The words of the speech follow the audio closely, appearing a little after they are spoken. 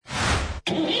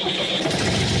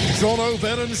Jono,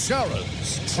 Ben and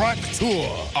Sharyn's Track Tour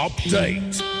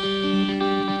Update.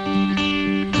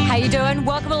 How you doing?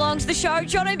 Welcome along to the show.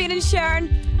 Jono, Ben and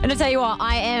Sharyn. And I tell you what,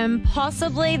 I am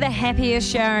possibly the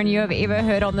happiest Sharyn you have ever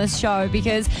heard on this show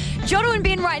because Jono and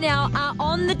Ben right now are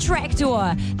on the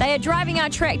tractor. They are driving our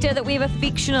tractor that we've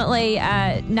affectionately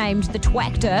named the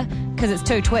Twactor because it's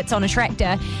two twits on a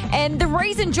tractor. And the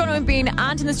reason Jono and Ben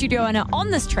aren't in the studio and are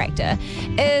on this tractor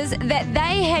is that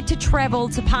they had to travel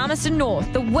to Palmerston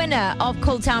North, the winner of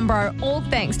Cool Town Bro, all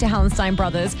thanks to Hallenstein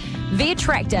Brothers, via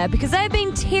tractor because they've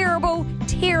been terrible,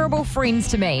 terrible friends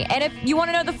to me. And if you want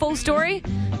to know the full story,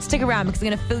 stick around because I'm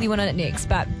going to fill you in on it next.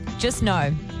 But just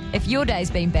know, if your day's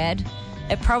been bad,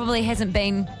 it probably hasn't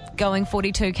been going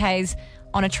 42 Ks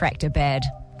on a tractor bad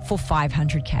for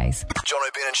 500 Ks.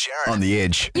 Jono, Ben and Sharyn on the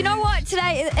edge. You know what?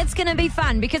 Today it's going to be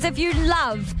fun because if you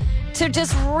love to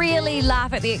just really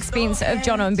laugh at the expense of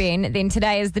Jono and Ben, then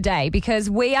today is the day because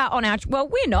we are on our... Well,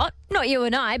 we're not you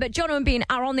and I, but Jono and Ben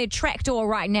are on their tractor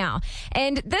right now.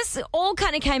 And this all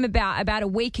kind of came about a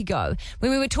week ago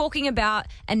when we were talking about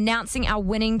announcing our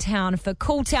winning town for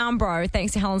Cool Town Bro,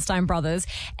 thanks to Hallenstein Brothers.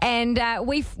 And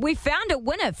we found a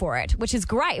winner for it, which is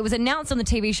great. It was announced on the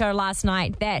TV show last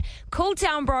night that Cool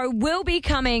Town Bro will be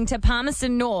coming to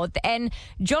Palmerston North. And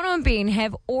Jono and Ben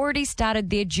have already started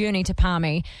their journey to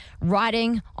Palmy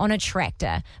riding on a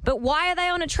tractor. But why are they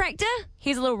on a tractor?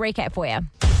 Here's a little recap for you.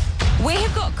 We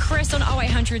have got Chris on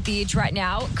 0800 The Edge right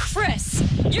now. Chris,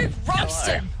 you roast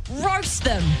them. Roast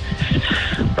them.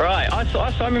 Right, I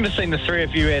remember seeing the three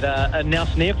of you at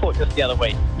Nelson Airport just the other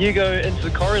week. You go into the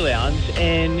Corrie Lounge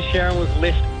and Sharyn was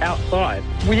left outside.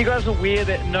 Were you guys aware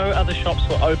that no other shops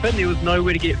were open? There was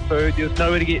nowhere to get food, there was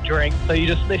nowhere to get drinks, so you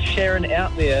just left Sharyn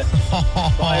out there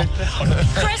by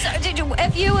herself. Chris,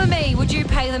 if you were me, would you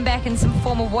pay them back in some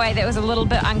form of way that was a little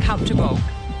bit uncomfortable?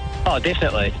 Oh,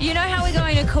 definitely. You know how we're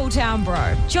going to Cool Town, bro?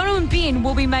 Jono and Ben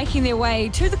will be making their way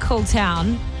to the Cool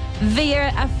Town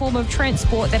via a form of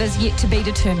transport that is yet to be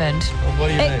determined. Well, what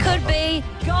do you mean? It could be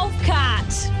golf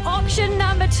cart. Option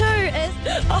number 2 is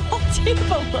a hot air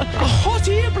balloon. A hot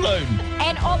air balloon?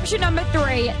 And option number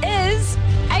 3 is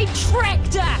a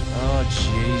tractor. Oh,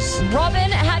 jeez.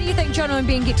 Robin, how do you think Jono and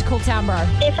Ben get to Cool Town, bro?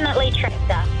 Definitely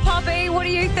tractor. Poppy, what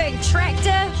do you think?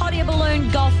 Tractor, hot air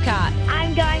balloon, golf cart?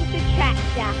 I'm going to tractor.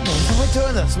 So we're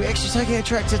doing this. We're actually taking a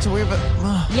tractor to wherever...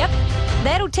 Yep,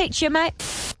 that'll teach you, mate.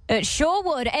 It sure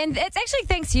would. And it's actually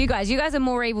thanks to you guys. You guys are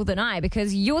more evil than I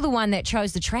because you're the one that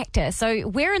chose the tractor. So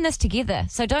we're in this together.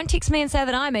 So don't text me and say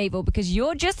that I'm evil because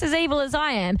you're just as evil as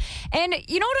I am. And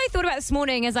you know what I thought about this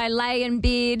morning as I lay in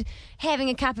bed having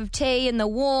a cup of tea in the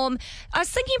warm? I was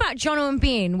thinking about Jono and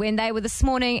Ben when they were this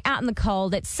morning out in the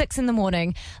cold at 6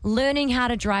 a.m. learning how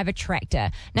to drive a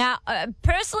tractor. Now,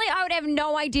 personally, I would have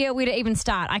no idea where to even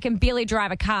start. I can barely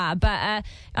drive a car, but I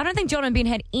don't think Jono and Ben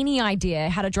had any idea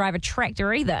how to drive a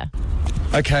tractor either.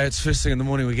 Okay, it's first thing in the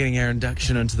morning. We're getting our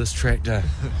induction into this tractor.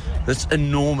 It's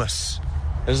enormous,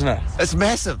 isn't it? It's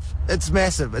massive. It's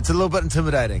massive. It's a little bit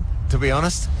intimidating, to be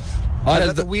honest.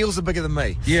 The wheels are bigger than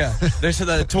me. Yeah, they're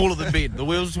taller than Ben. The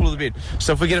wheels are taller than Ben.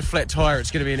 So if we get a flat tyre, it's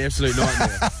going to be an absolute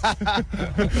nightmare.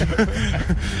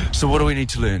 So what do we need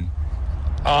to learn?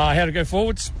 How to go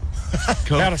forwards.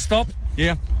 Cool. How to stop.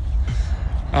 Yeah.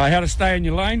 How to stay in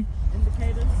your lane.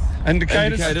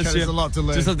 Indicators. There's a lot to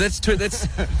learn. So that's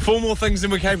 4 more things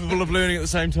than we're capable of learning at the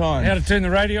same time. How to turn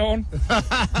the radio on.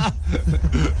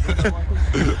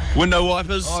 Window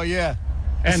wipers. Oh, yeah.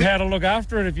 And how to look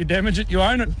after it. If you damage it, you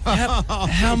own it.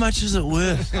 How much is it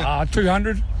worth?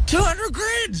 200. 200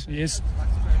 grand? Yes.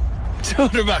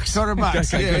 200 bucks. 200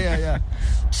 bucks. Okay, Yeah.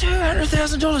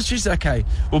 $200,000. Jeez, okay.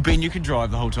 Well, Ben, you can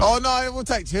drive the whole time. Oh, no, we'll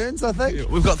take turns, I think.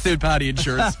 We've got third-party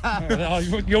insurance.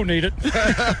 You'll need it.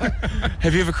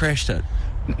 Have you ever crashed it?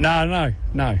 No.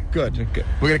 Good.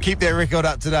 We're going to keep that record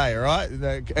up today, all right?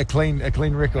 A clean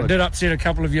record. I did upset a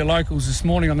couple of your locals this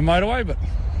morning on the motorway, but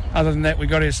other than that, we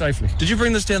got here safely. Did you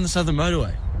bring this down the southern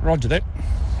motorway? Roger that.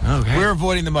 Okay. We're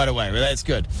avoiding the motorway, but that's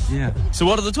good. Yeah. So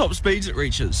what are the top speeds it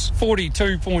reaches?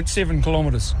 42.7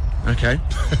 kilometres. Okay.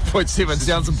 0.7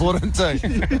 sounds important too.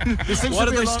 Why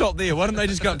did they stop there? Why didn't they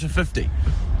just go up to 50?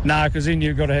 No, because then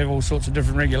you've got to have all sorts of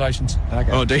different regulations.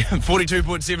 Okay. Oh, damn.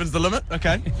 42.7 is the limit?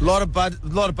 Okay. A lot of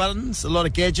buttons, a lot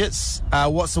of gadgets.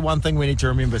 What's the one thing we need to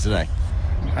remember today?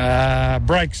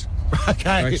 Brakes.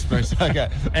 Okay. Brakes. Okay.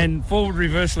 And forward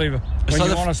reverse lever when like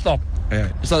you want to stop.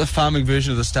 Yeah. It's like the farming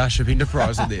version of the Starship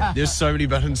Enterprise in there. There's so many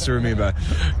buttons to remember.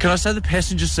 Can I say the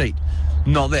passenger seat?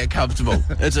 Not that comfortable.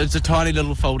 It's a tiny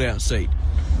little fold-out seat.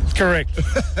 Correct.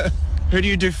 Who do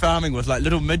you do farming with, like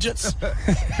little midgets?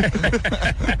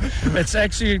 It's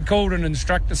actually called an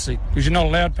instructor seat because you're not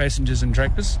allowed passengers in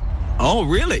tractors. Oh,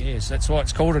 really? Yes, that's why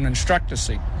it's called an instructor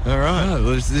seat. All right. Oh,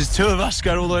 well, there's two of us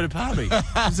going all the way to Palmy.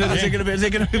 Is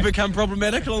it going to become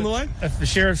problematic along the way? If the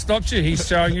sheriff stops you, he's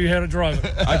showing you how to drive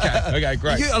it. Okay,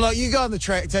 great. You go on the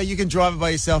tractor, you can drive it by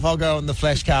yourself. I'll go on the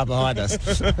flash car behind us.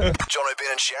 Jono,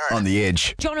 Ben and Sharyn on the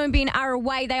Edge. Jono and Ben are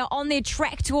away. They are on their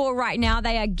track tour right now.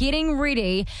 They are getting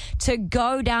ready to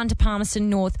go down to Palmerston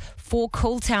North for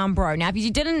Cool Town Bro. Now, if you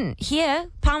didn't hear,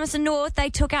 Palmerston North, they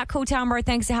took out Cool Town Bro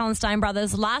thanks to Hallenstein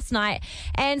Brothers last night.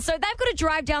 And so they've got to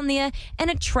drive down there in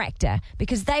a tractor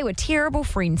because they were terrible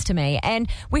friends to me. And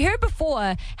we heard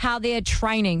before how their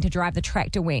training to drive the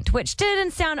tractor went, which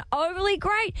didn't sound overly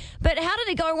great. But how did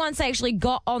it go once they actually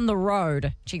got on the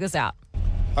road? Check this out.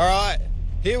 All right,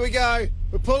 here we go.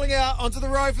 We're pulling out onto the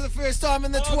road for the first time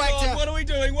in the tractor. God, what are we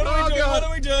doing? What are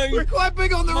we doing? We're quite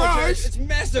big on the road. It's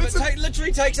massive. It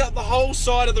literally takes up the whole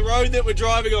side of the road that we're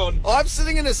driving on. I'm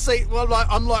sitting in a seat. Well,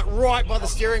 I'm right by the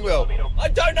steering wheel. I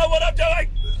don't know what I'm doing.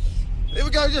 Here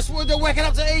we go. Just whack it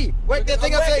up to E. Whack that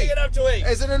thing up to E. It up to E.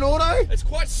 Is it an auto? It's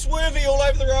quite swervy all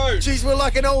over the road. Jeez, we're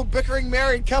like an old bickering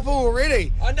married couple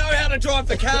already. I know how to drive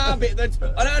the car.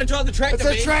 I know how to drive the tractor.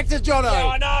 It's a tractor, Jono. Yeah,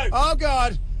 I know. Oh,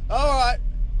 God. All right.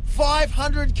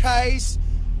 500 Ks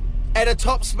at a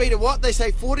top speed of what? They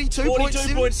say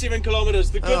 42.7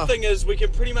 kilometres. The good thing is we can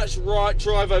pretty much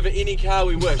drive over any car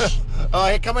we wish.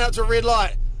 Here, coming up to a red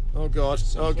light. Oh, God.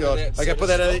 So God. Okay, put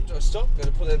that in. Do I stop?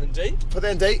 Gotta put that in D? Put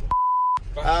that in D.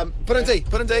 Put in D.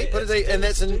 Put in D. And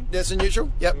that's in neutral.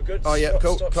 Yep. We're good. Oh, yeah. Stop,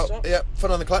 Cool. stop, Cool. stop. Yep.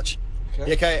 Foot on the clutch.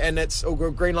 Okay. Okay, and that's all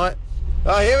good. Green light.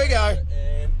 Oh, here we go.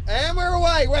 And we're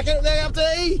away. Whack it up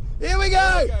to E. Here we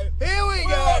go. Here we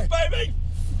We're go. off, baby.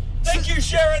 Thank you,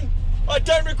 Sharyn. I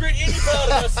don't regret any part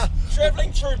of this.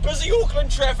 Travelling through busy Auckland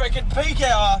traffic at peak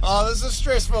hour. Oh, this is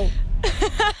stressful.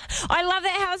 I love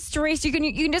that how stressed you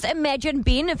can just imagine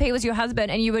Ben if he was your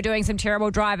husband and you were doing some terrible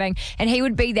driving and he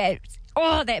would be that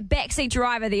backseat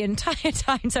driver the entire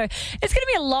time. So it's going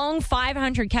to be a long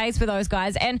 500 Ks for those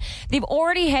guys, and they've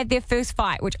already had their first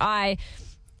fight, which I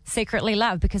secretly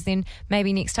love because then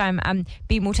maybe next time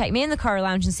Ben will take me in the Coral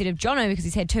Lounge instead of Jono because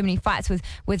he's had too many fights with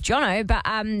Jono. But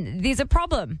there's a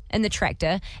problem in the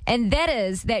tractor, and that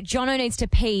is that Jono needs to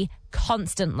pee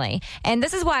constantly. And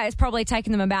this is why it's probably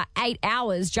taken them about 8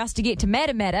 hours just to get to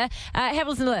Matamata. Have a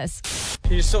listen to this.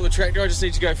 Can you stop the tractor? I just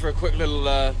need to go for a quick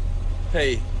little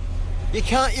pee. You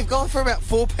can't. You've gone for about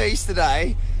 4 Ps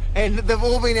today, and they've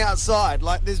all been outside.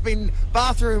 Like, there's been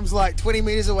bathrooms like 20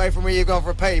 metres away from where you've gone for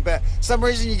a pee, but some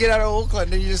reason you get out of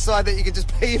Auckland and you decide that you can just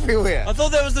pee everywhere. I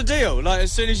thought that was the deal. Like,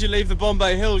 as soon as you leave the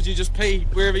Bombay Hills, you just pee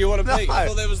wherever you want to pee. I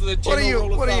thought that was the general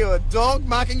rule of What are thumb. you, a dog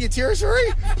marking your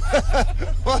territory?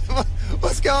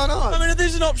 What's going on? I mean, if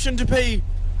there's an option to pee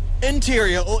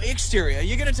interior or exterior,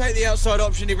 you're going to take the outside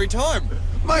option every time.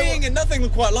 Peeing and nothing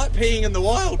quite like peeing in the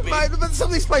wild. Mate, but some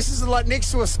of these places are like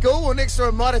next to a school or next to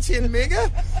a Mitre 10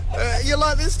 Mega. You're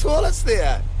like, there's toilets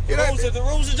there. The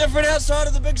rules are different outside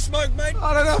of the big smoke, mate.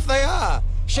 I don't know if they are.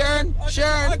 Sharyn,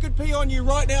 I could pee on you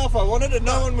right now if I wanted and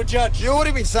no one would judge. You've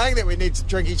already been saying that we need to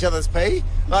drink each other's pee,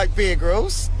 like Bear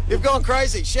Grylls. You've gone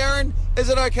crazy. Sharyn, is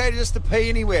it okay just to pee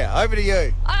anywhere? Over to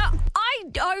you. I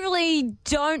overly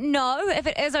don't know if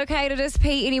it is okay to just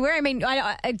pee anywhere. I mean,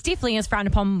 it definitely is frowned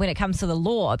upon when it comes to the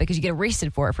law because you get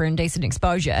arrested for it for indecent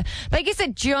exposure. But I guess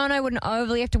that Jono wouldn't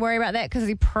overly have to worry about that because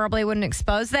he probably wouldn't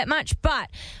expose that much. But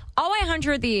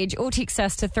 0800 The Edge or text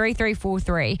us to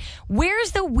 3343. Where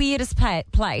is the weirdest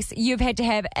place you've had to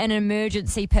have an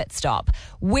emergency pit stop?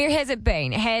 Where has it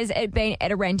been? Has it been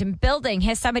at a random building?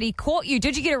 Has somebody caught you?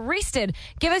 Did you get arrested?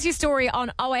 Give us your story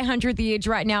on 0800 The Edge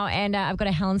right now, and I've got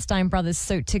a Hallenstein Brothers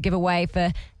suit to give away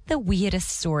for the weirdest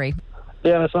story.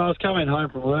 Yeah, so I was coming home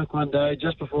from work one day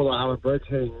just before the Harbour Bridge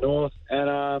heading north, and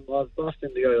I was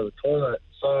busting to go to the toilet.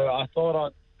 So I thought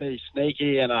I'd be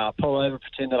sneaky and pull over,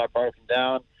 pretend that I'd broken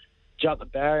down, jump the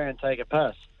barrier and take a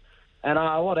piss. And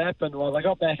what happened was I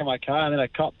got back in my car and then a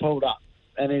cop pulled up.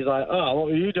 And he's like, oh, what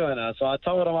were you doing there? So I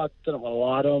told him I didn't want to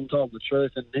lie to him, told him the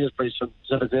truth, and he was pretty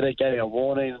sympathetic, gave me a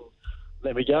warning and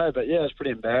let me go. But yeah, it was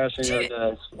pretty embarrassing.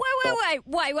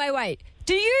 Wait.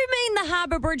 Do you mean the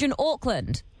Harbour Bridge in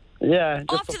Auckland? Yeah.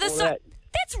 Off to the side.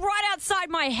 That's right outside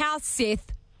my house,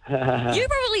 Seth. You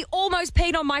probably almost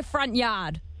peed on my front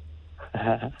yard.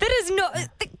 That is not.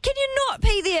 Can you not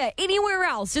pee there anywhere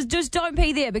else? Just don't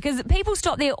pee there because people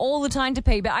stop there all the time to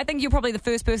pee. But I think you're probably the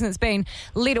first person that's been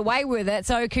led away with it.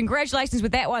 So congratulations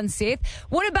with that one, Seth.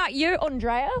 What about you,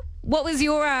 Andrea? What was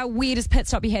your weirdest pit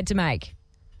stop you had to make?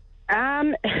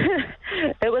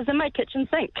 It was in my kitchen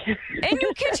sink. In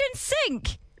your kitchen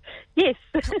sink? Yes.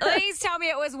 Please tell me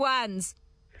it was ones.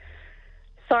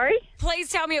 Sorry? Please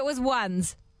tell me it was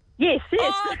ones. Yes.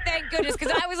 Oh, thank goodness,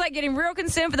 because I was like getting real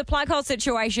concerned for the plug hole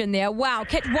situation there. Wow.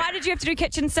 Why did you have to do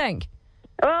kitchen sink?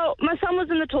 Well, my son was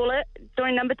in the toilet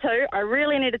doing number 2. I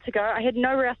really needed to go. I had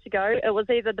nowhere else to go. It was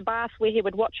either the bath where he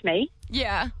would watch me.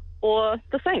 Yeah. Or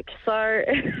the sink. So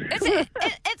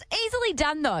it's easily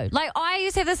done though. Like I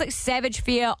used to have this like savage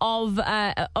fear of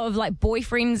like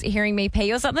boyfriends hearing me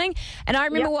pee or something. And I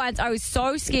remember once I was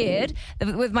so scared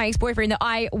with my ex-boyfriend that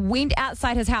I went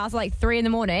outside his house at like 3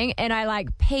 a.m. and I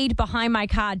like peed behind my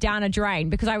car down a drain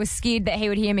because I was scared that he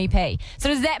would hear me pee. So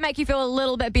does that make you feel a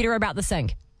little bit better about the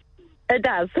sink? It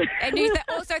does. And you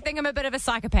also think I'm a bit of a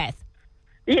psychopath?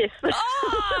 Yes.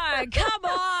 Oh, come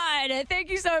on. Thank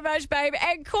you so much, babe.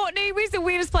 And Courtney, where's the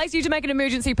weirdest place you to make an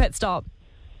emergency pit stop?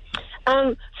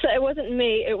 So it wasn't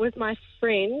me, it was my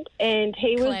friend, and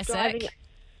he was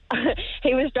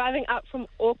driving up from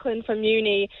Auckland from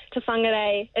uni to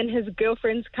Whangarei in his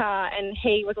girlfriend's car, and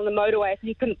he was on the motorway, so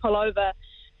he couldn't pull over.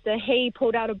 So he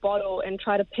pulled out a bottle and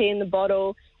tried to pee in the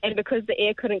bottle, and because the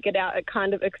air couldn't get out, it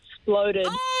kind of exploded.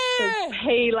 So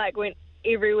he like went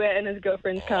everywhere in his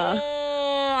girlfriend's car.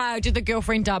 Oh, did the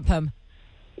girlfriend dump him?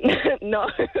 No.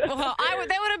 Well,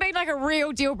 that would have been like a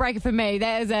real deal breaker for me.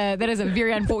 That is a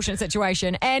very unfortunate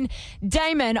situation. And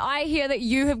Damon, I hear that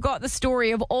you have got the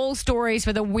story of all stories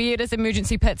for the weirdest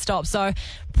emergency pit stop. So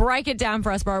break it down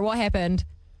for us, bro. What happened?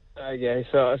 Okay,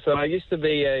 so I used to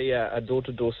be a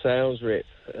door-to-door sales rep,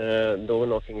 door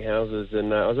knocking houses,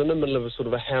 and I was in the middle of a sort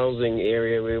of a housing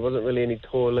area where there wasn't really any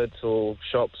toilets or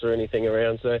shops or anything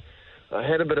around, so I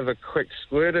had a bit of a quick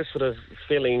squirter, sort of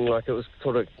feeling like it was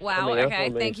sort of coming up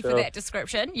on me. Thank you for that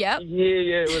description. Yep.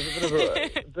 Yeah, it was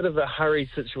a bit of a hurried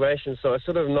situation, so I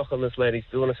sort of knock on this lady's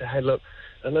door and I say, hey, look,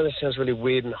 I know this sounds really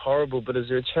weird and horrible, but is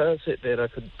there a chance that I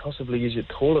could possibly use your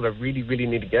toilet? I really, really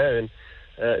need to go. And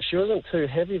she wasn't too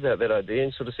happy about that idea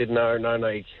and sort of said, no,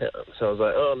 you can't. So I was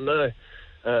like, oh, no.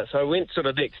 So I went sort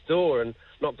of next door and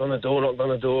knocked on the door,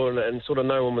 and sort of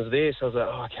no one was there. So I was like,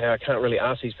 oh, okay, I can't really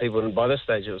ask these people. And by this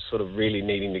stage, it was sort of really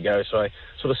needing to go. So I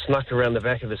sort of snuck around the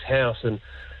back of his house and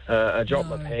I dropped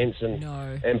my pants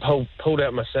and pulled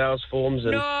out my sales forms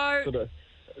and sort of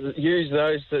used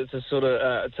those to sort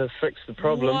of to fix the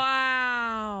problem.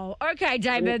 Wow. Okay,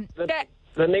 David.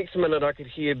 The next minute I could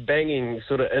hear banging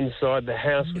sort of inside the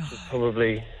house, which was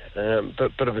probably a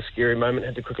bit of a scary moment.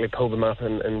 Had to quickly pull them up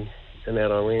and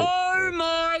out I went. Oh,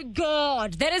 my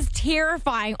God. That is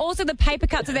terrifying. Also, the paper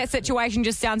cuts of that situation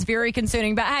just sounds very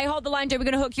concerning. But, hey, hold the line, dude. We're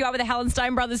going to hook you up with a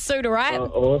Hallenstein Brothers suit, all right? Oh,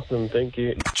 awesome. Thank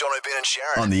you. Jono, Ben and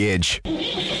Sharyn. On the Edge.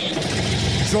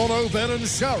 Jono, Ben and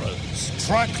Sharyn's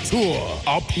Track Tour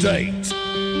Update.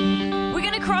 We're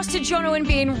going to cross to Jono and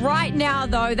Ben right now,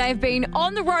 though. They've been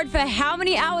on the road for how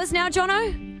many hours now,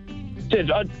 Jono?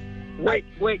 Wait.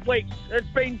 It's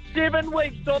been 7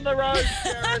 weeks on the road,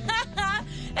 Sharyn.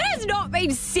 It has not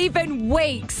been 7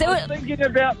 weeks. I'm thinking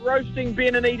about roasting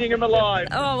Ben and eating him alive.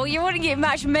 Oh, well, you wouldn't get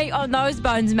much meat on those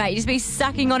bones, mate. You'd just be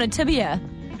sucking on a tibia.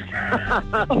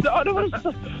 I don't want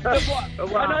to.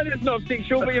 I know that's not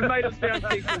sexual, but you've made it sound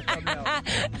sexual somehow.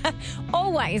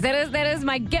 Always. That is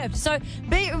my gift. So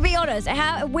be honest.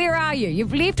 Where are you?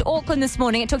 You've left Auckland this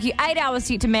morning. It took you 8 hours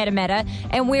to get to Matamata.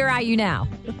 And where are you now?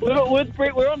 We're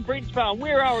on Brent's farm.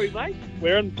 Where are we, mate?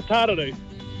 We're in Potatadoo.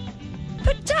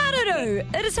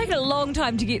 Potatadoo! It has taken a long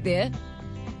time to get there.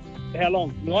 How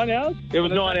long? 9 hours? It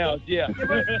was 9 hours, yeah.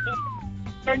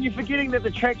 And you're forgetting that the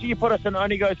tractor you put us in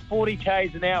only goes 40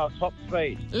 k's an hour, top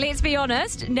speed. Let's be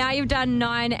honest. Now you've done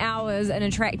 9 hours in a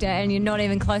tractor and you're not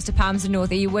even close to Palmerston North.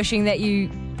 Are you wishing that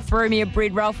you threw me a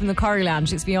bread roll from the Corrie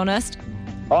Lounge? Let's be honest.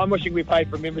 I'm wishing we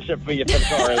paid for membership for you for the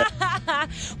Corrie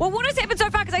Lounge. Well, what has happened so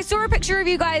far? Because I saw a picture of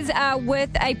you guys with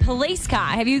a police car.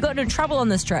 Have you gotten in trouble on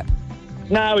this trip?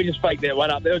 No, we just faked that one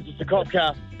up. It was just a cop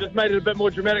car. Just made it a bit more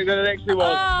dramatic than it actually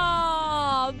was.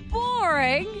 Oh,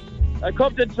 boring. A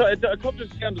cop did sound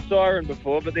a siren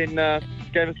before, but then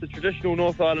gave us the traditional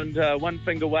North Island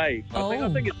one-finger wave. I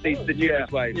think it's the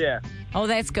newest wave. Yeah. Oh,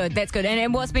 that's good. That's good.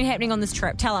 And what's been happening on this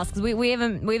trip? Tell us, because we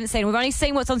haven't seen. We've only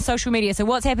seen what's on social media. So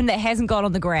what's happened that hasn't gone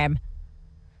on the gram?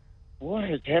 What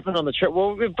has happened on the trip?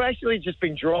 Well, we've basically just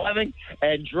been driving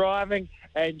and driving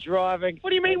and driving. What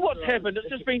do you mean what's happened? It's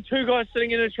just been two guys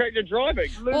sitting in a tractor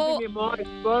driving. Losing their mind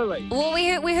slowly. Well,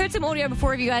 we heard some audio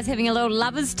before of you guys having a little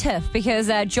lovers tiff because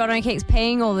Jono keeps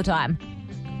peeing all the time.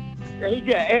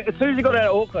 Yeah, as soon as he got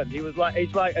out of Auckland, he's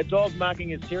like a dog marking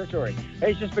his territory.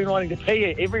 He's just been wanting to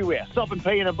pee everywhere. Stop and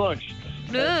pee in a bush.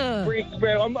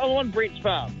 I'm on Brent's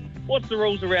farm. what's the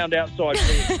rules around outside?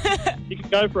 You can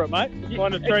go for it, mate.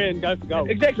 Find a tree and go for gold.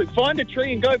 Exactly. Find a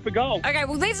tree and go for gold. Okay,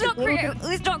 well, let's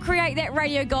not create that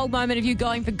radio gold moment of you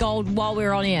going for gold while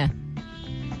we're on air.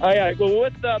 Okay, well,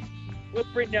 with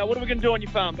Brent now, what are we going to do on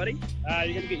your farm, buddy?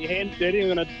 You're going to get your hands dirty.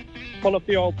 You're going to pull a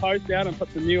few old posts out and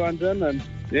put some new ones in and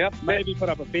maybe put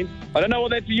up a fence. I don't know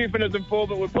what that's a euphemism for,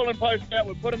 but we're pulling posts out,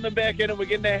 we're putting them back in, and we're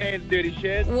getting our hands dirty,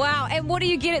 Shaz. Wow, and what do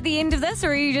you get at the end of this,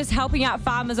 or are you just helping out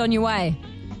farmers on your way?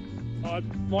 I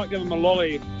might give them a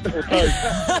lolly or two.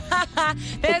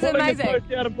 That's amazing. Pulling the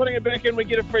post out and putting it back in, we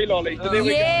get a free lolly. So there we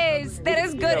go. That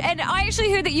is good. And I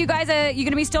actually heard that you're going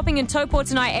to be stopping in Taupo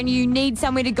tonight, and you need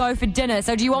somewhere to go for dinner.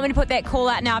 So do you want me to put that call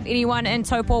out now? If anyone in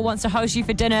Taupo wants to host you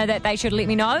for dinner, that they should let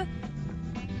me know.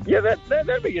 Yeah,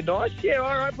 that'd be nice. Yeah,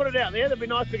 all right, put it out there. That'd be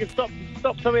nice. We can stop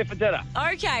somewhere for dinner.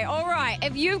 Okay, all right.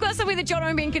 If you've got somewhere that Jono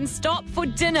and Ben can stop for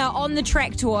dinner on the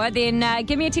track tour, then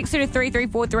give me a text to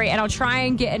 3343 and I'll try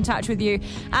and get in touch with you.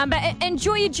 But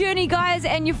enjoy your journey, guys,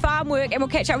 and your farm work, and we'll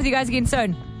catch up with you guys again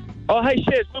soon. Oh, hey,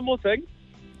 Shaz, one more thing.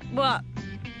 What?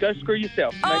 Go screw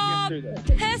yourself. Make me do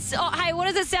that. Piss. Oh, hey, what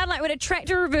does it sound like when a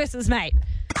tractor reverses, mate?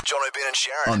 Jono, Ben and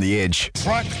Sharyn. On the Edge.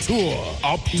 Track Tour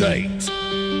Update.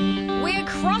 We're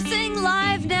crossing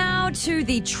live now to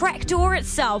the tractor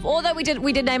itself. Although we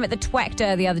did name it the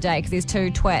Twactor the other day because there's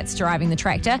two twats driving the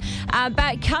tractor.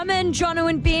 But come in, Jono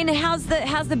and Ben. How's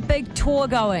the big tour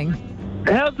going?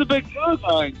 How's the big tour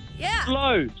going? Yeah.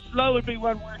 Slow would be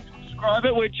one word to describe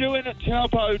it. We're due in at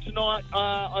Taupo tonight.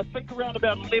 I think around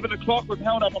about 11 o'clock. We've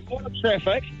held up a lot of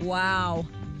traffic. Wow.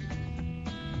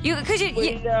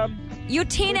 You're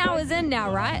 10 hours in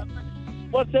now, right?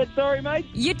 What's that? Sorry, mate.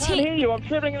 I can't hear you. I'm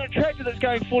travelling in a tractor that's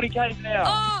going 40 k's an hour.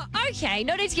 Oh, okay.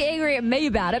 No need to get angry at me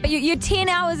about it, but you're 10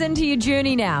 hours into your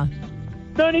journey now.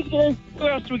 No need to get angry. Who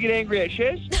else do we get angry at,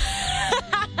 Shaz?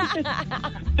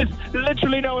 There's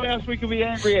literally no one else we can be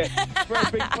angry at.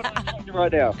 We're being put on a tractor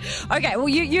right now. Okay, well,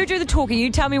 you do the talking.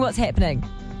 You tell me what's happening.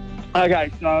 Okay,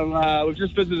 so we've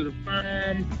just visited a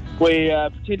farm. We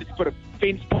pretended to put a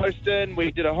fence post in.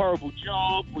 We did a horrible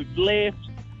job. We've left.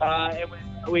 And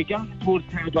we're going towards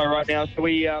Taupo right now, so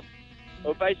we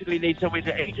basically need somewhere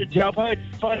to eat in Taupo.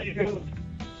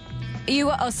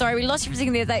 Sorry, we lost you for a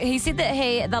second there. He said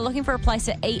that they're looking for a place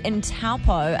to eat in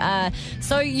Taupo.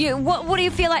 So what do you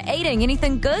feel like eating?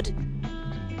 Anything good?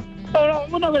 Oh, no,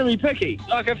 we're not going to be picky.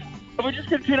 Like, if we're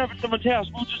just going to turn up at someone's house,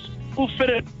 we'll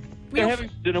fit it. We're having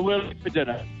dinner. We'll eat for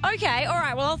dinner. Okay, all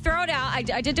right. Well, I'll throw it out.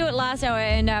 I did do it last hour,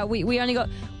 and we only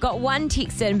got one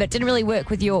text in, but didn't really work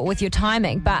with your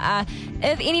timing. But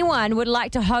if anyone would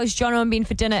like to host Jono and Ben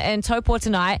for dinner in Taupo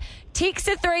tonight, text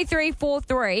to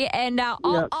 3343, and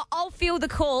I'll field the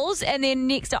calls, and then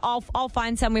next I'll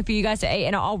find somewhere for you guys to eat,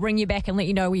 and I'll ring you back and let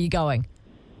you know where you're going.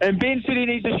 And Ben said he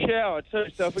needs a shower too,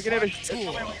 so if we can have a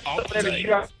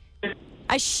shower.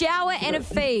 A shower and a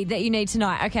feed that you need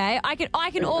tonight, okay? I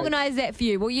can organise that for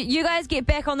you. Well, you guys get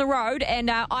back on the road,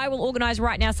 and I will organise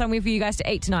right now somewhere for you guys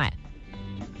to eat tonight.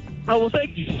 Oh, well,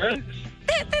 thank you, Sharyn.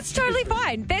 That's totally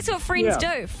fine. That's what friends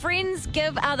do. Friends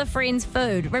give other friends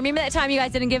food. Remember that time you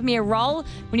guys didn't give me a roll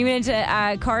when you went into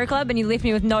Choreo Club and you left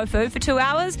me with no food for 2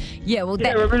 hours? Yeah, well,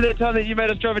 remember that time that you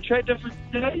made us drive a tractor for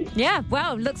today? Yeah,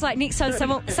 well, looks like next time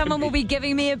someone will be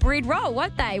giving me a bread roll,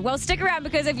 won't they? Well, stick around,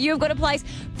 because if you've got a place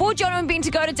for Jono and Ben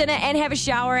to go to dinner and have a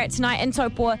shower at tonight in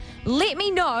Taupo, let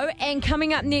me know. And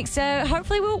coming up next,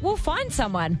 hopefully we'll find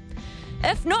someone.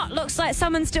 If not, looks like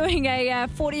someone's doing a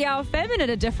 40-hour famine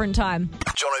at a different time.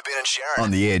 Jono, Ben and Sharyn.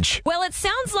 On the Edge. Well, it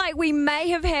sounds like we may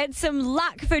have had some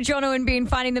luck for Jono and Ben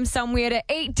finding them somewhere to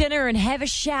eat dinner and have a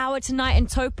shower tonight in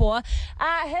Taupo.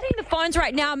 Hitting the phones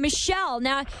right now, Michelle.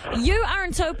 Now, you are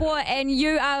in Taupo and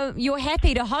you're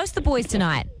happy to host the boys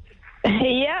tonight.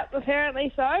 Yep,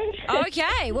 apparently so.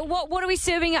 Okay. Well, what are we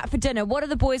serving up for dinner? What have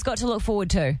the boys got to look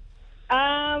forward to?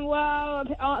 Well,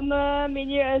 on the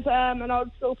menu is an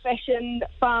old school-fashioned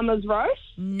farmer's roast.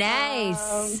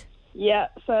 Nice. Yeah,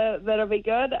 so that'll be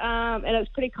good. And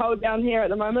it's pretty cold down here at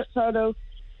the moment, so it'll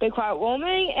be quite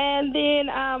warming. And then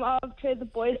I've treated the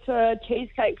boys to a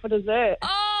cheesecake for dessert.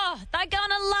 Oh, they're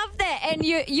gonna love that. And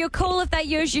you're cool if they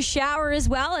use your shower as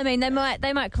well. I mean, they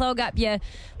might clog up your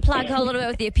plug hole a little bit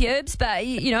with their pubes, but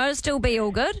it'll still be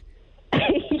all good.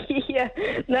 Yeah,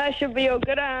 no, it should be all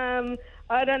good.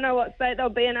 I don't know what state they'll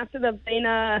be in after they've been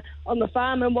on the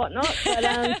farm and whatnot, but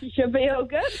it should be all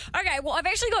good. Okay, well, I've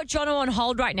actually got Jono on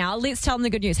hold right now. Let's tell him the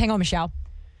good news. Hang on, Michelle.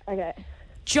 Okay.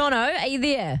 Jono, are you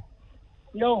there?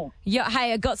 No. Yeah.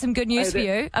 Hey, I got some good news for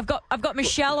you. I've got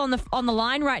Michelle on the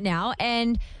line right now,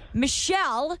 and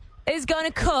Michelle is going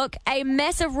to cook a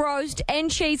massive roast and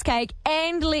cheesecake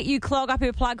and let you clog up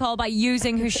her plug hole by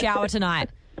using her shower tonight.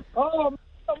 Oh,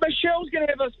 Oh, Michelle's going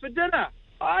to have us for dinner.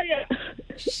 Are you?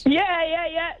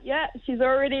 Yeah. She's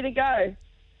all ready to go.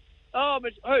 Oh,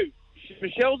 who?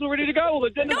 Michelle's all ready to go, or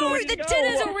the dinner's all ready to go?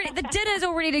 The dinner's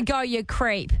all ready to go, you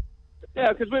creep.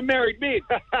 Yeah, because we're married men.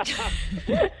 I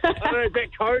don't know, is that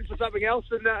code for something else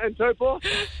in Taupo?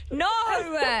 No!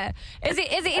 Is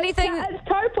it anything... It's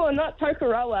Taupo, not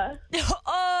Tokoroa.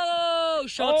 Oh,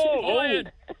 shots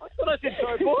fired. I thought I said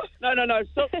Taupo. No.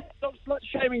 Stop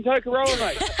slut-shaming Tokoroa,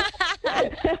 mate.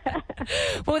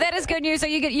 Well, that is good news. So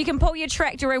you can pull your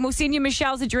tractor in. We'll send you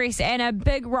Michelle's address and a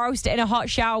big roast and a hot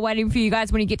shower waiting for you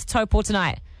guys when you get to Taupo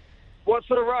tonight. What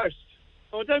sort of roast?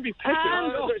 Oh, don't be picky.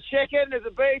 Is it chicken? Is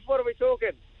it beef? What are we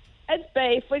talking? It's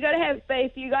beef. We got to have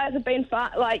beef. You guys have been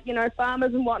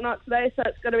farmers and whatnot today, so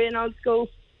it's got to be an old school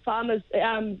farmers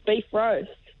beef roast.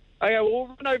 Okay, well, we'll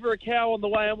run over a cow on the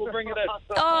way and we'll bring it in.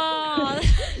 Oh,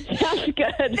 sounds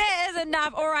good. That is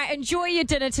enough. All right, enjoy your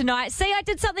dinner tonight. See, I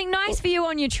did something nice for you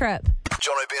on your trip.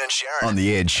 Jono, Ben and Sharyn. On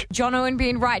the Edge. Jono and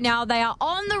Ben right now, they are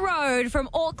on the road from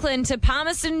Auckland to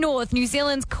Palmerston North, New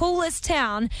Zealand's coolest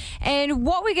town. And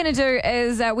what we're going to do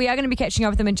is we are going to be catching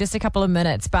up with them in just a couple of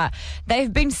minutes. But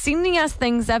they've been sending us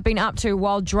things they've been up to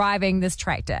while driving this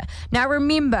tractor. Now,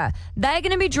 remember, they're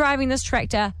going to be driving this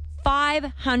tractor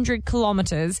 500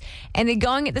 kilometres and they're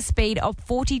going at the speed of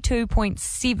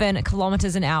 42.7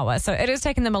 kilometres an hour. So it has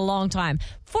taken them a long time.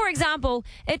 For example,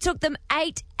 it took them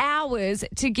 8 hours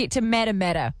to get to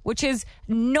Matamata, which is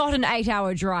not an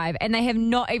 8-hour drive, and they have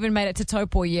not even made it to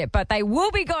Taupo yet. But they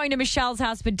will be going to Michelle's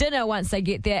house for dinner once they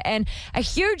get there. And a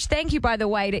huge thank you, by the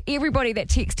way, to everybody that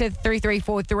texted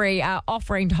 3343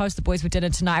 offering to host the boys for dinner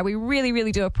tonight. We really,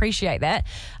 really do appreciate that.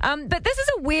 But this is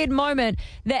a weird moment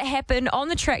that happened on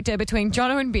the tractor between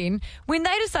Jono and Ben when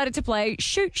they decided to play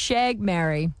Shoot, Shag,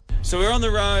 Marry. So we're on the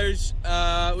road.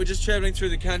 We're just travelling through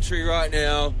the country right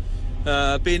now.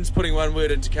 Ben's putting one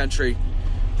word into country.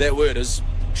 That word is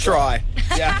try.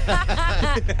 Yeah.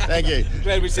 Thank you.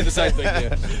 Glad we said the same thing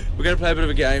there. We're going to play a bit of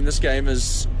a game. This game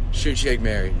is Shoot, Shag,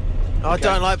 Marry. Okay. I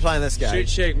don't like playing this game. Shoot,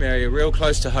 Shag, Marry, a real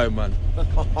close to home one.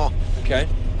 Okay?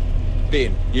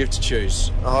 Ben, you have to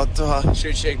choose. Oh, duh.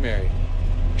 Shoot, Shag, Marry.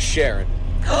 Sharyn.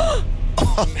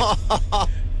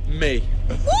 Me.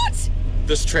 What?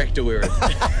 This tractor we're in.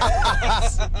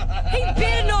 He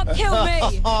better not kill me.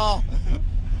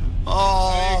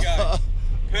 There you go.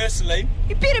 Personally,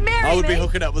 you better marry me. I would be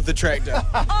hooking up with the tractor.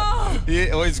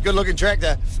 Yeah, well, it's a good-looking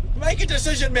tractor. Make a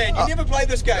decision, man. You never played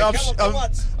this game. Come on, for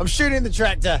once. I'm shooting the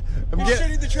tractor.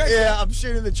 Shooting the tractor? Yeah, I'm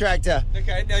shooting the tractor.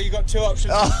 Okay, now you got two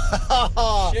options.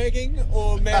 Shagging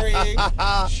or marrying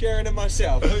Sharyn and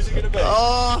myself. Who's it going to be?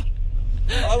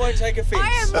 I won't take offence. I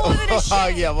am more than a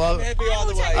shag. Yeah, well, I'm happy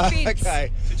either way.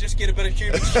 Okay. So just get a bit of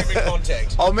human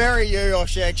contact. I'll marry you or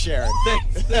shag Sharyn. Thank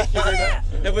you very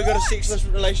much. Have we got a sexless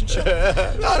relationship?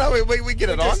 No, we get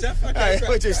it on. Stuff? Okay,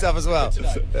 we do stuff as well.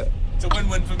 It's a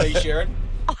win-win for me, Sharyn.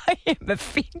 I am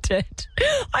offended.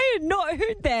 I had not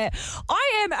heard that.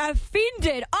 I am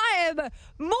offended. I am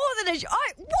more than a...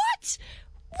 What?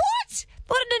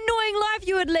 What an annoying life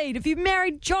you would lead if you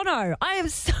married Jono.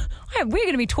 We're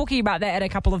going to be talking about that in a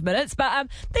couple of minutes, but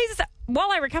while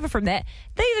I recover from that,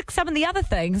 these are some of the other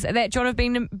things that Jono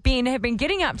and Ben have been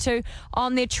getting up to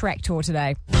on their track tour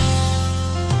today.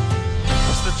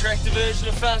 What's the tractor version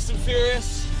of Fast and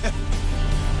Furious?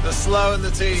 The slow and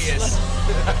the tedious.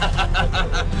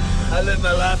 I live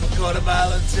my life a quarter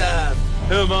mile in time.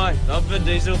 Who am I? I'm Vin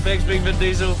Diesel. Begs being Vin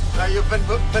Diesel. No, you're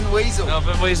Vin Weasel. No,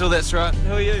 Vin Weasel, that's right.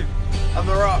 Who are you? I'm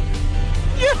The Rock.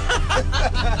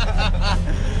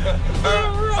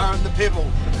 I'm the Pebble.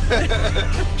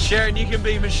 Sharyn, you can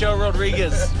be Michelle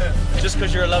Rodriguez just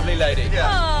because you're a lovely lady.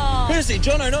 Yeah. Percy,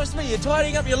 Jono, nice to meet you.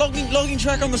 Tidying up your logging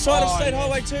truck on the side of State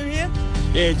Highway 2 here?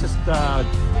 Yeah, just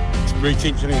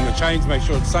retensioning the chains, make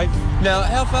sure it's safe. Now,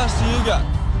 how fast do you go?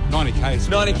 90k.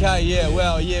 90k, yeah.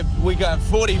 Well, yeah, we go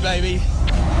 40, baby.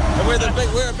 And we're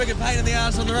a bigger pain in the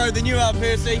arse on the road than you are,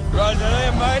 Percy. Right,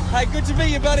 there, mate. Hey, good to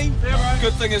meet you, buddy. Yeah, mate.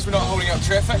 Good thing is we're not holding up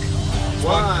traffic.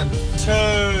 1, 2,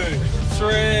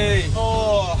 3,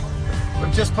 4.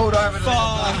 We've just pulled over to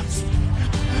 5,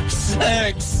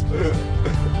 6.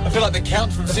 I feel like the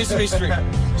Count from Sesame Street.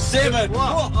 7. Give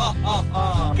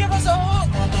us a hook.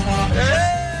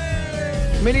 Hey!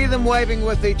 Many of them waving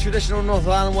with the traditional North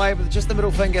Island wave with just the middle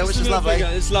finger, which is lovely.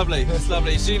 It's lovely. It's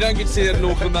lovely. So you don't get to see that in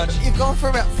Auckland much. You've gone for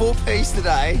about 4 Ps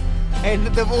today, and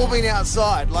they've all been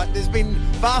outside. Like, there's been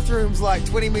bathrooms like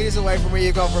 20 metres away from where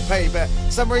you've gone for a pee, but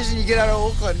for some reason you get out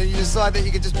of Auckland and you decide that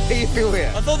you can just pee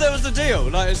everywhere. I thought that was the deal.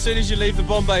 Like, as soon as you leave the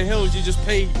Bombay Hills, you just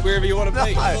pee wherever you want to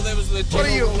pee. I thought that was the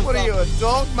general What are you, a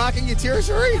dog marking your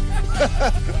territory?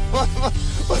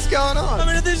 What's going on? I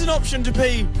mean, if there's an option to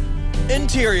pee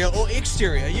interior or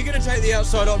exterior, you're going to take the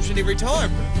outside option every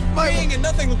time. Peeing in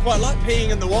nothing quite like peeing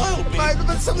in the wild. Mate,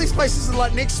 but some of these places are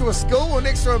like next to a school or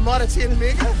next to a Mitre 10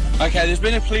 Mega. Okay, there's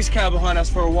been a police car behind us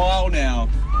for a while now.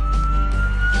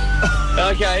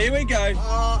 Okay, here we go.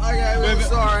 Oh, okay, well,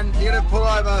 Sharyn, you're going to pull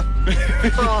over.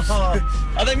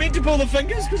 Oh. Are they meant to pull the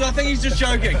fingers? Because I think he's just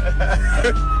joking.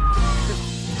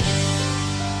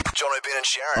 Jono, Ben and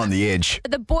Sharyn on the Edge.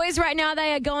 The boys right now,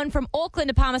 they are going from Auckland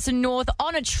to Palmerston North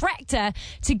on a tractor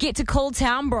to get to Cool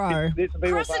Town, bro.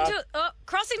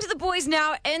 Crossing to the boys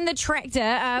now in the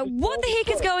tractor. What the heck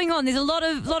is going on? There's a lot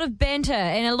of banter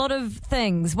and a lot of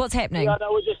things. What's happening? Yeah,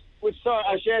 no, we're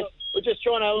just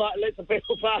trying to let some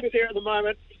people pass here at the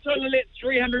moment. Trying to let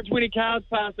 320 cars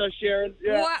pass us, Sharyn.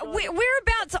 Yeah.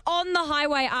 Whereabouts on the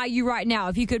highway are you right now?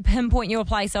 If you could pinpoint your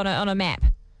place on a map.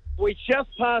 We just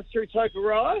passed through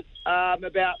Tokoroa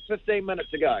about 15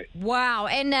 minutes ago. Wow.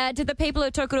 And did the people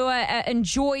of Tokoroa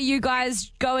enjoy you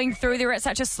guys going through there at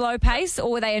such a slow pace,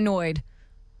 or were they annoyed?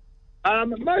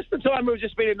 Most of the time we've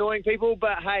just been annoying people,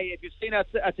 but hey, if you've seen our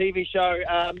TV show,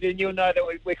 then you'll know that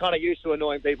we're kind of used to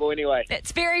annoying people anyway.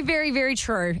 It's very, very, very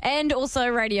true. And also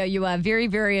radio, you are very,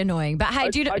 very annoying. But hey,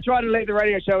 I try to leave the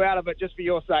radio show out of it just for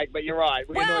your sake, but you're right.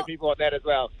 We annoy people on that as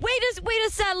well. We just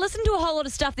listened to a whole lot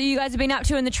of stuff that you guys have been up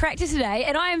to in the tractor today,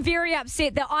 and I am very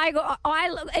upset that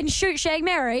in Shoot, Shag,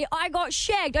 Marry, I got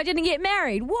shagged. I didn't get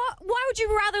married. What? Why would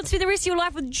you rather spend the rest of your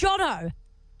life with Jono?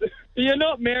 You're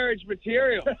not marriage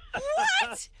material.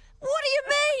 What? What do you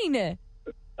mean?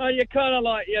 Oh, you're kind of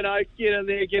like, get in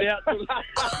there, get out.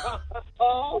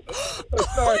 Oh,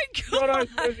 sorry. Jono's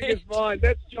losing his mind.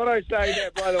 That's Jono saying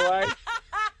that, by the way.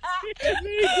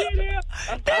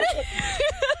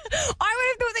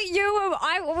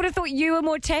 I would have thought you were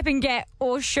more tap and get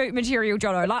or shoot material,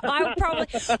 Jono. Like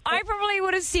I probably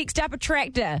would have sexed up a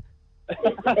tractor.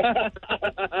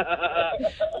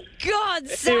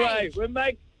 God's sake.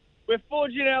 Anyway, we're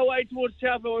forging our way towards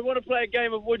Taupo. We want to play a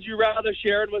game of Would You Rather,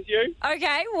 Sharyn, with you.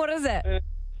 Okay, what is it?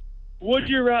 Would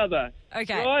you rather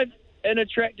drive in a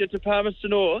tractor to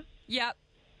Palmerston North? Yep.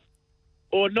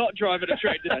 Or not drive in a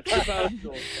tractor to Palmerston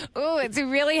North? Oh, it's a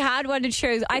really hard one to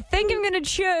choose. I think I'm going to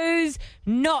choose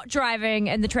not driving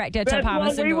in the tractor to Palmerston North.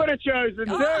 That's what we would have chosen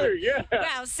too, yeah.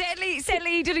 Wow, sadly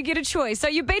you didn't get a choice. So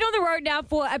you've been on the road now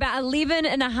for about 11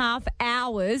 and a half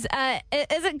hours. Is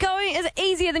it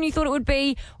easier than you thought it would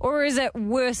be, or is it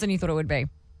worse than you thought it would be?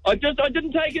 I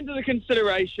didn't take into the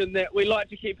consideration that we like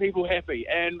to keep people happy,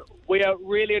 and we are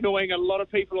really annoying a lot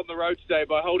of people on the road today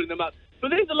by holding them up. But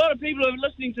there's a lot of people who are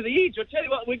listening to the Edge. I tell you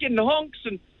what, we're getting honks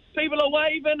and people are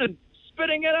waving and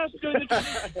spitting at us.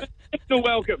 You're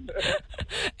welcome.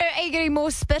 Are you getting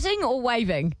more spitting or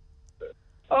waving?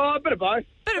 Oh, a bit of both.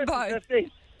 Bit of both.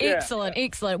 50. Excellent, yeah.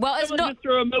 Excellent. Well, it's Someone just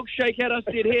threw a milkshake at us.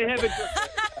 Said, "Here, have it."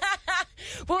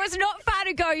 Well, it's not far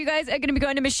to go. You guys are going to be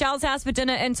going to Michelle's house for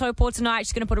dinner in Taupo tonight.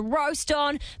 She's going to put a roast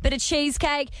on, bit of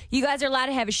cheesecake. You guys are allowed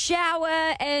to have a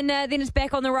shower, and then it's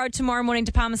back on the road tomorrow morning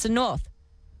to Palmerston North.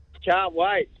 Can't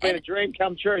wait. It's been a dream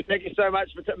come true. Thank you so much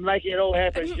for making it all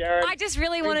happen, Sharyn. I just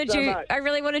really wanted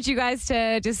you guys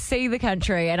to just see the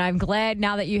country, and I'm glad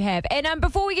now that you have. And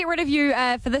before we get rid of you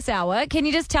for this hour, can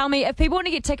you just tell me, if people want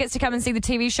to get tickets to come and see the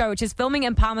TV show, which is filming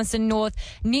in Palmerston North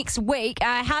next week,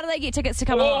 how do they get tickets to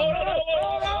come along?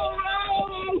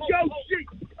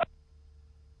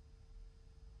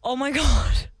 Oh my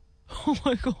God. Oh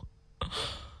my God.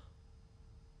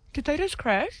 Did they just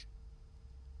crash?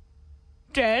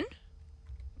 Dan,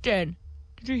 did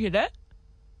you hear that?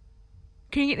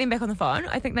 Can you get them back on the phone?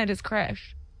 I think they just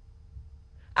crashed.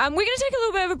 We're going to take a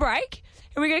little bit of a break,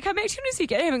 and we're going to come back to you in a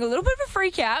second, having a little bit of a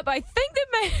freak out, but I think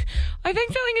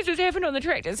something has just happened on the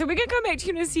tractor, so we're going to come back to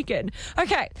you in a second.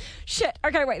 Okay, shit.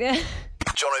 Okay, wait there.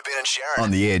 Jono, Ben and Sharyn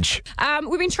on the Edge.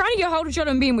 We've been trying to get hold of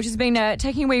Jono and Ben, which has been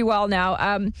taking a wee while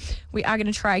now. We are going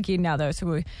to try again now, though, so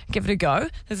we'll give it a go.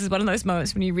 This is one of those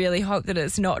moments when you really hope that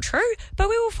it's not true, but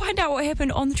we will find out what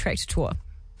happened on the tractor tour.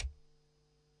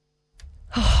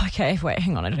 Oh, okay, wait,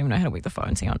 hang on. I don't even know how to work the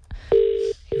phones. Hang on. Here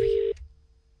we go.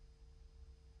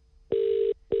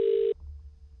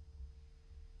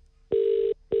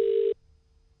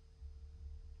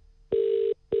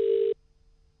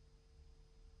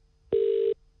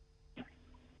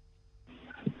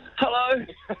 Hello.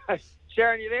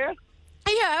 Sharyn, you there?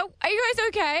 Yeah, are you guys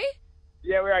okay?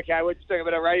 Yeah, we're okay. We're just doing a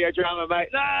bit of radio drama, mate.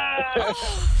 No!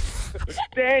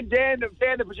 Dan, the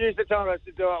producer told us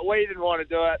to do it. We didn't want to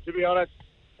do it, to be honest.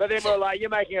 But then we were like,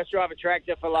 you're making us drive a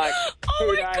tractor for like 2 days. Oh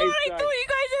my God, I thought you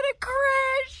guys had a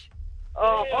crash.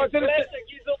 Did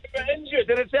you thought we were injured.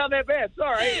 Did it sound that bad?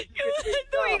 Sorry. I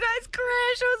thought you guys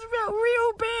crashed. It was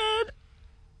real bad.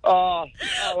 Well,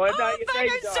 no,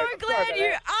 I'm so glad,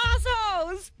 you asshole.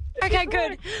 girls. Okay,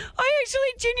 good. I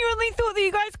actually genuinely thought that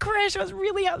you guys crashed. I was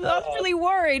really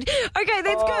worried. Okay,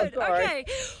 that's good. Sorry. Okay.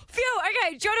 Phew,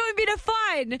 okay, Jono and Ben are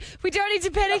fine. We don't need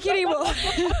to panic anymore.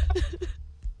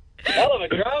 Hell of a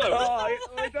drama.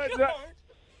 I don't know.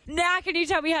 Now can you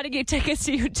tell me how to get tickets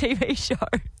to your TV show?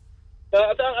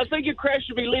 I think your crash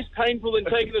should be less painful than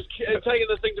taking this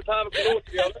thing to Palmer Court,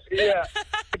 to be honest. Yeah.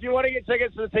 If you want to get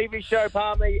tickets to the TV show,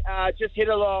 Palmy, just head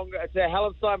along to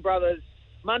Hallenstein Brothers.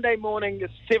 Monday morning,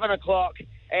 it's 7 o'clock,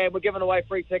 and we're giving away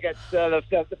free tickets to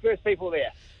the first people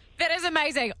there. That is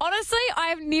amazing. Honestly,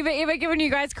 I've never, ever given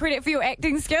you guys credit for your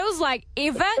acting skills, like,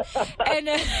 ever. And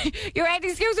your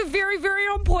acting skills are very, very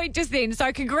on point just then.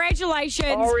 So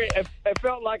congratulations. It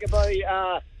felt like about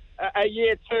a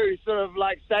year two sort of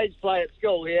like stage play at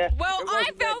school, yeah? Well,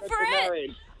 I fell for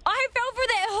it. I fell for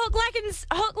that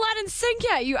hook, line, and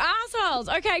sinker, you assholes.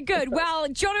 Okay, good. Well,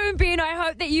 Jono and Ben, I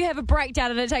hope that you have a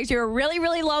breakdown and it takes you a really,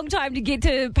 really long time to get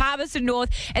to Palmerston North,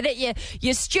 and that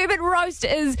your stupid roast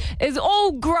is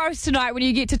all gross tonight when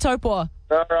you get to Taupo. All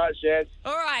right, Shaz.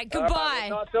 All right, goodbye.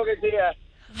 Nice talking to you.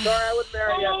 Sorry, I wouldn't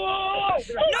marry you.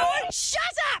 No, shut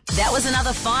up! That was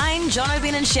another fine Jono,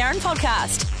 Ben and Sharyn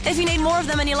podcast. If you need more of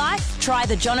them in your life, try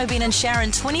the Jono, Ben and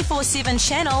Sharyn 24/7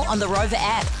 channel on the Rover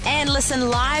app and listen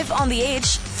live on The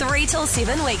Edge 3 till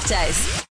 7 weekdays.